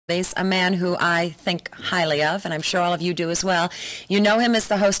A man who I think highly of, and I'm sure all of you do as well. You know him as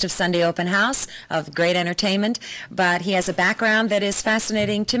the host of Sunday Open House, of great entertainment, but he has a background that is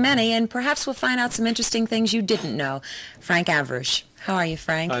fascinating to many, and perhaps we'll find out some interesting things you didn't know. Frank Avruch. How are you,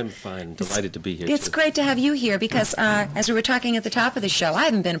 Frank? I'm fine. Delighted to be here. It's great to have you here because, as we were talking at the top of the show, I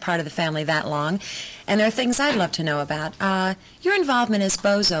haven't been a part of the family that long, and there are things I'd love to know about. Your involvement as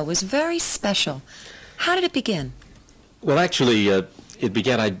Bozo was very special. How did it begin? Well, actually, it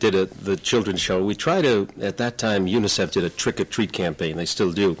began, I did the children's show. We tried to, at that time, UNICEF did a trick-or-treat campaign. They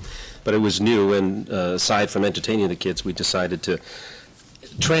still do. But it was new, and aside from entertaining the kids, we decided to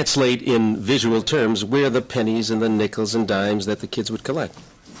translate in visual terms where the pennies and the nickels and dimes that the kids would collect.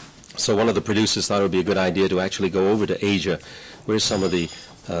 So one of the producers thought it would be a good idea to actually go over to Asia, where some of the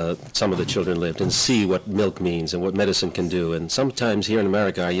children lived, and see what milk means and what medicine can do. And sometimes here in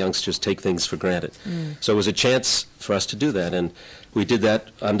America, our youngsters take things for granted. So it was a chance for us to do that, and we did that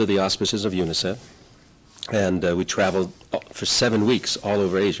under the auspices of UNICEF. And we traveled for 7 weeks all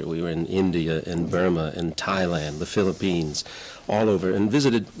over Asia. We were in India, in Burma, in Thailand, the Philippines, all over, and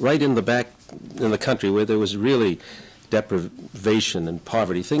visited right in the back in the country where there was really deprivation and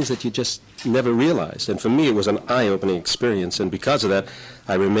poverty, things that you just never realized. And for me, it was an eye-opening experience, and because of that,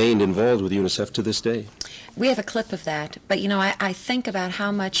 I remained involved with UNICEF to this day. We have a clip of that, but you know, I think about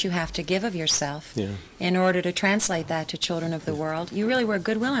how much you have to give of yourself in order to translate that to children of the world. You really were a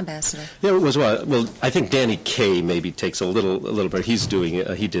goodwill ambassador. Yeah, it was. Well, I think Danny Kaye maybe takes a little bit. He's doing it.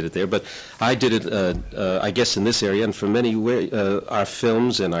 He did it there, but I did it. I guess in this area, and for many, our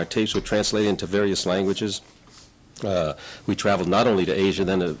films and our tapes were translated into various languages. We traveled not only to Asia,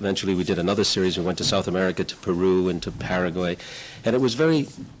 then eventually we did another series. We went to South America, to Peru, and to Paraguay, and it was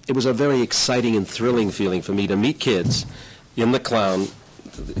a very exciting and thrilling feeling for me to meet kids in the clown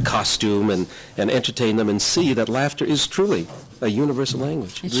costume and entertain them and see that laughter is truly a universal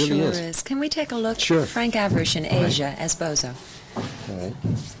language. It really sure is. Can we take a look? Sure. Frank Avruch in Asia as Bozo. All right.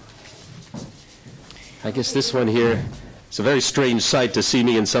 I guess this one here. It's a very strange sight to see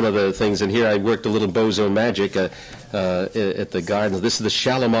me in some of the things, and here I worked a little Bozo magic at the gardens. This is the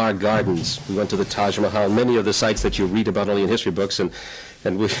Shalimar Gardens. We went to the Taj Mahal, many of the sites that you read about only in history books, and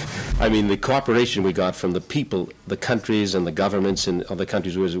I mean, the cooperation we got from the people, the countries, and the governments in other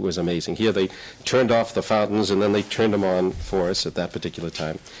countries was amazing. Here they turned off the fountains, and then they turned them on for us at that particular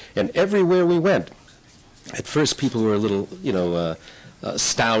time. And everywhere we went, at first people were a little, you know,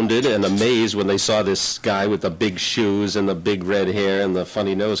 astounded and amazed when they saw this guy with the big shoes and the big red hair and the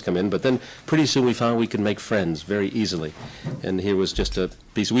funny nose come in, but then pretty soon we found we could make friends very easily. And here was just a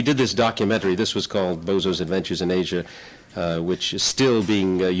piece. We did this documentary. This was called Bozo's Adventures in Asia, which is still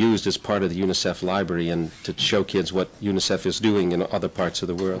being used as part of the UNICEF library and to show kids what UNICEF is doing in other parts of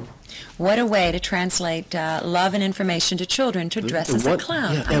the world. What a way to translate love and information to children to dress as a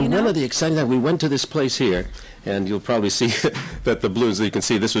clown. Yeah, and one of the exciting things, we went to this place here, and you'll probably see that the blues, you can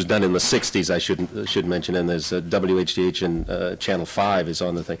see this was done in the 60s, I should mention, and there's WHDH and Channel 5 is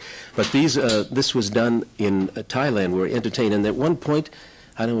on the thing. But this was done in Thailand. We were entertained, and at one point,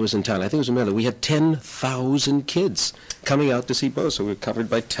 I don't know, it was in Thailand, I think it was in Manila, we had 10,000 kids coming out to see Bozo. We were covered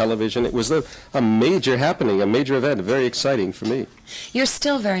by television. It was a major happening, a major event, very exciting for me. You're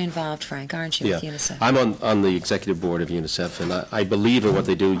still very involved, Frank, aren't you, with UNICEF? I'm on the executive board of UNICEF, and I believe in what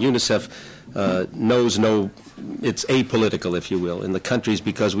they do. UNICEF knows it's apolitical, if you will, in the countries,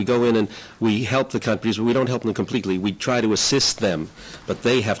 because we go in and we help the countries, but we don't help them completely. We try to assist them, but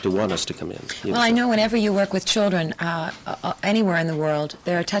they have to want us to come in. Well, I know whenever you work with children anywhere in the world,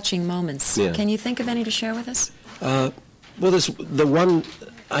 there are touching moments. Yeah. Can you think of any to share with us? Well, there's the one,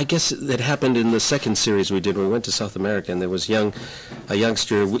 I guess, that happened in the second series we did when we went to South America, and there was a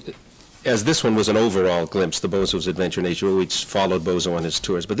youngster, as this one was an overall glimpse, the Bozo's Adventure in Asia, where we followed Bozo on his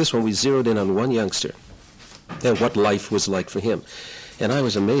tours, but this one we zeroed in on one youngster and what life was like for him. And I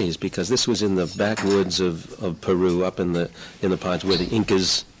was amazed because this was in the backwoods of Peru, up in the pines where the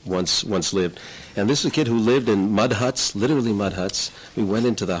Incas once lived. And this is a kid who lived in mud huts, literally mud huts. We went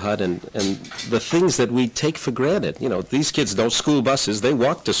into the hut, and the things that we take for granted. You know, these kids don't school buses, they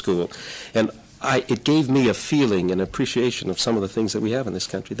walk to school. And it gave me a feeling and appreciation of some of the things that we have in this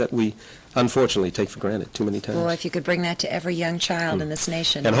country that we unfortunately take for granted too many times. Well, if you could bring that to every young child in this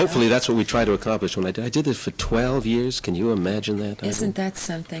nation. And hopefully that's what we try to accomplish. When I did it for 12 years. Can you imagine that? Isn't that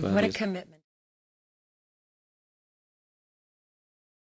something? What a commitment.